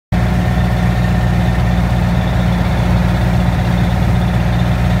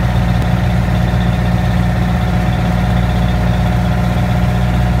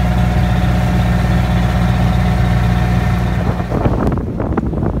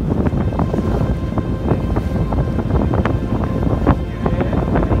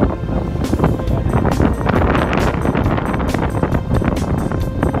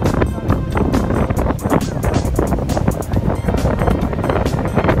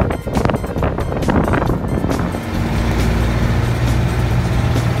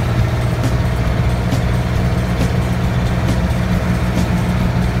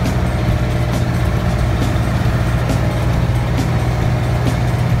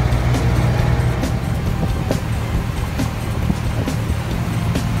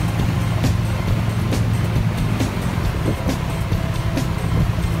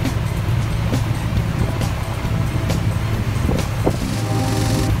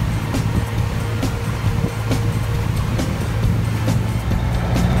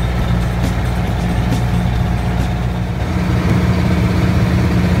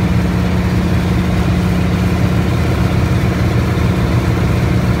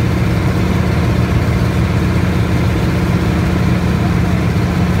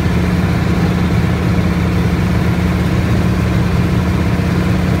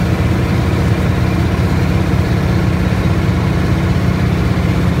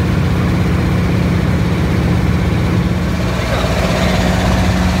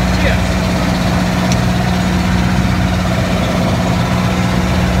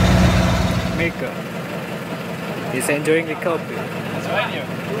enjoying the coffee.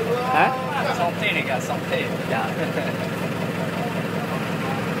 Huh? Santé les gars, santé. Yeah.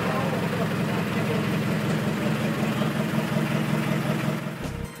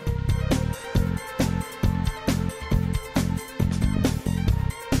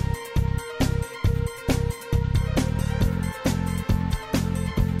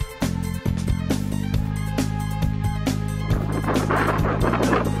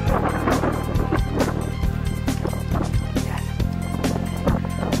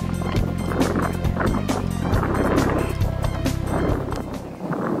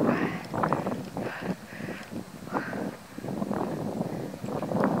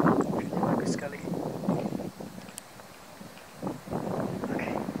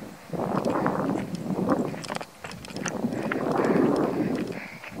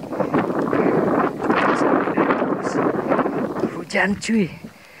 Hujan cuy.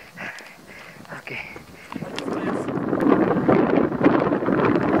 Oke.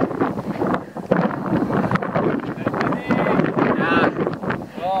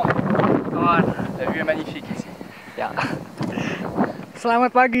 La vue est magnifique ici. Ya.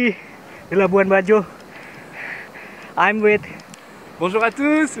 Selamat pagi di Labuan Bajo. I'm with. Bonjour à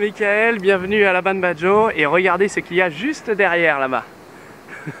tous, Michael, bienvenue à Labuan Bajo et regardez ce qu'il y a juste derrière là-bas.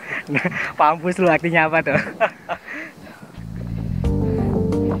 Pampus lu, artinya apa tuh?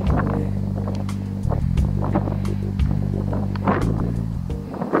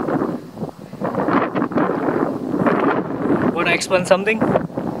 Wanna explain something? Huh?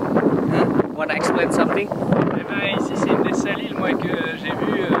 Wanna explain something? Eh ben, ici c'est une des seules îles moi, que j'ai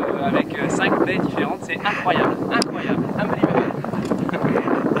vues avec 5 baies différentes, c'est incroyable, incroyable, unbelievable.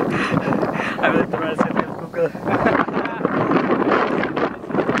 I will translate with Google.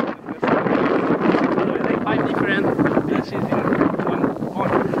 Like 5 different beaches in one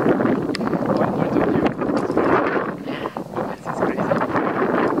point of view. This is crazy.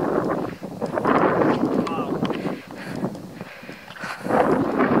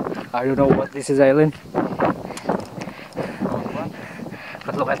 I don't know what this is island.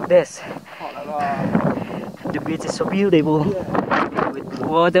 But look at this. Oh là là. The beach is so beautiful. With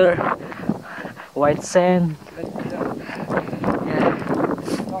water, white sand. Yeah.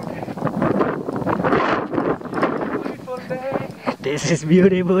 This is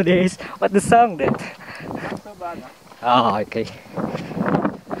beautiful days. What the song that? Not so bad. Oh, okay.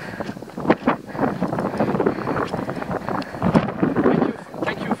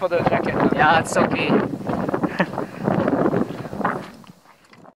 Thank you for the jacket. Yeah, it's okay.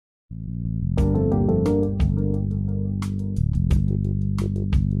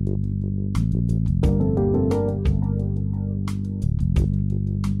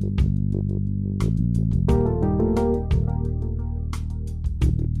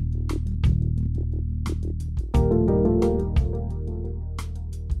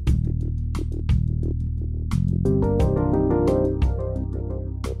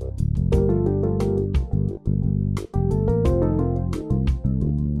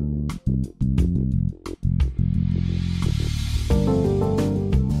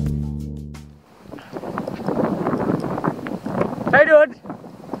 Hey dude,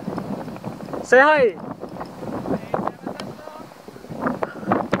 say hi.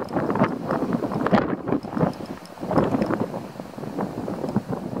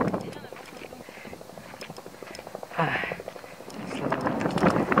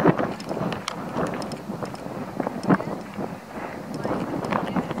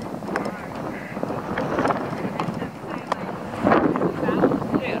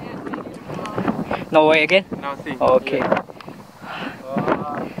 No way again? Nothing. Okay. Yeah.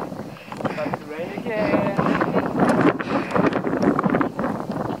 About to rain again.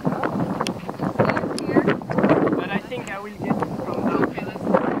 But I think I will get from down.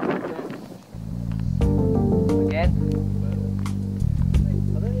 Again?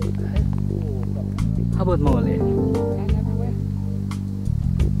 How about Mole?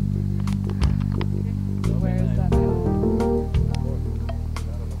 Where is that island?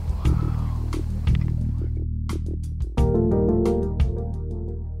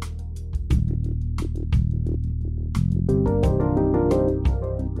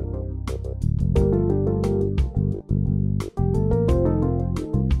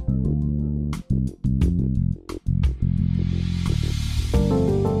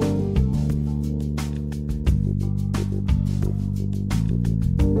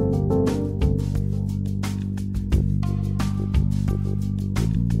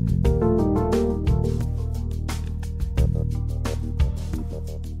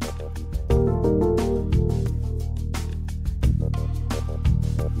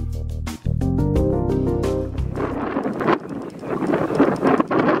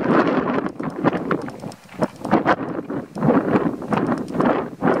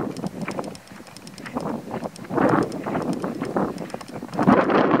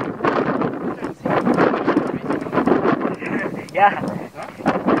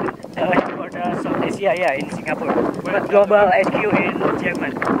 Indonesia, yeah, in Singapore. But global HQ in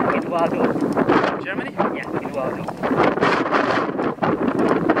German, in Waldo. Germany? Yeah, in Waldo.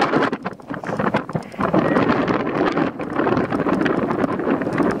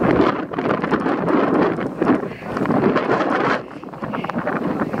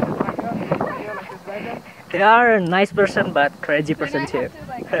 They are a nice person, but crazy person too.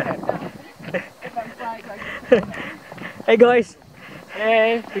 Hey guys.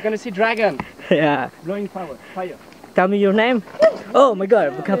 Hey, we're gonna see dragon. Yeah. Blowing fire. Tell me your name. Oh my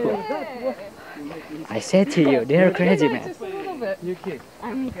God, be careful. I said to you, they are crazy, man. Just a little bit. You okay?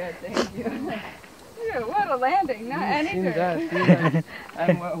 I'm good, thank you. Ew, what a landing, not anything.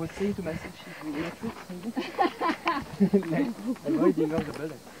 I was saying to myself, she's like avoiding all the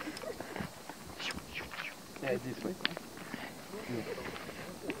buildings. Yeah, this way.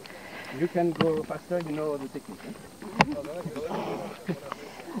 You can go faster, you know the technique.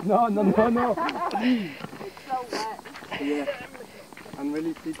 No. Please. It's so wet. Yeah. I'm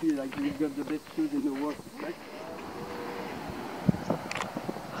really sleepy, like you've got the best shoes in the world. Right?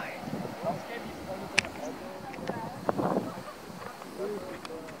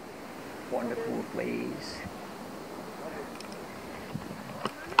 Wonderful place.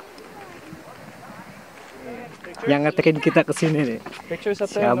 Yang ngetekin kita ke sini nih. Pictures up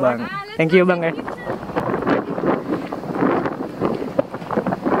Si there. Abang. Thank you, Bang ya.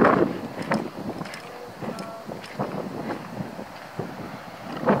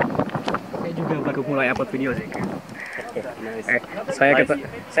 Saya juga baru mulai upload video sih.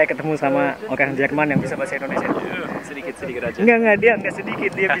 Saya ketemu sama orang Jerman yang bisa bahasa Indonesia. Sedikit aja. Enggak, dia enggak sedikit,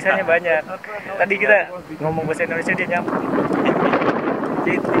 dia bisanya banyak. Tadi kita ngomong bahasa Indonesia, dia nyambung.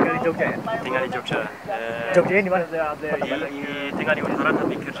 Dia tinggal di Jogja ya? Tinggal di Jogja. Jogjanya di mana? Tinggal di utara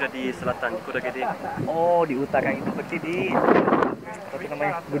tapi kerja di selatan, di Kota Gede. Oh, di utara itu berarti di apa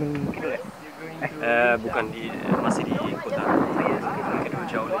namanya? Gunung Kidul ya? Bukan masih di kota. Gunung Kidul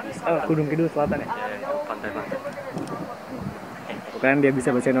jauh lebih selatan. Oh, Gunung Kidul selatan ya? Pantai-pantai. Bukan dia bisa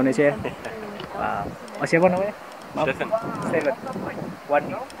bahasa Indonesia ya? Wow. Oh, siapa namanya? Maaf. Steven.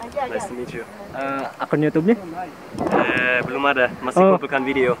 Wani. Nice to meet you. Akun YouTube-nya? Belum ada, masih kumpulkan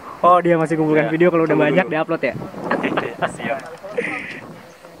video. Oh, dia masih kumpulkan Ya, video, kalau udah tunggu banyak dulu. diupload ya? Siap.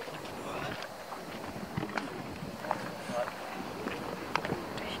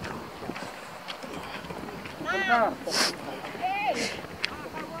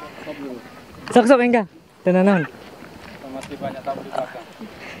 Sok enggak? Tenanan. Masih banyak tamu di belakang.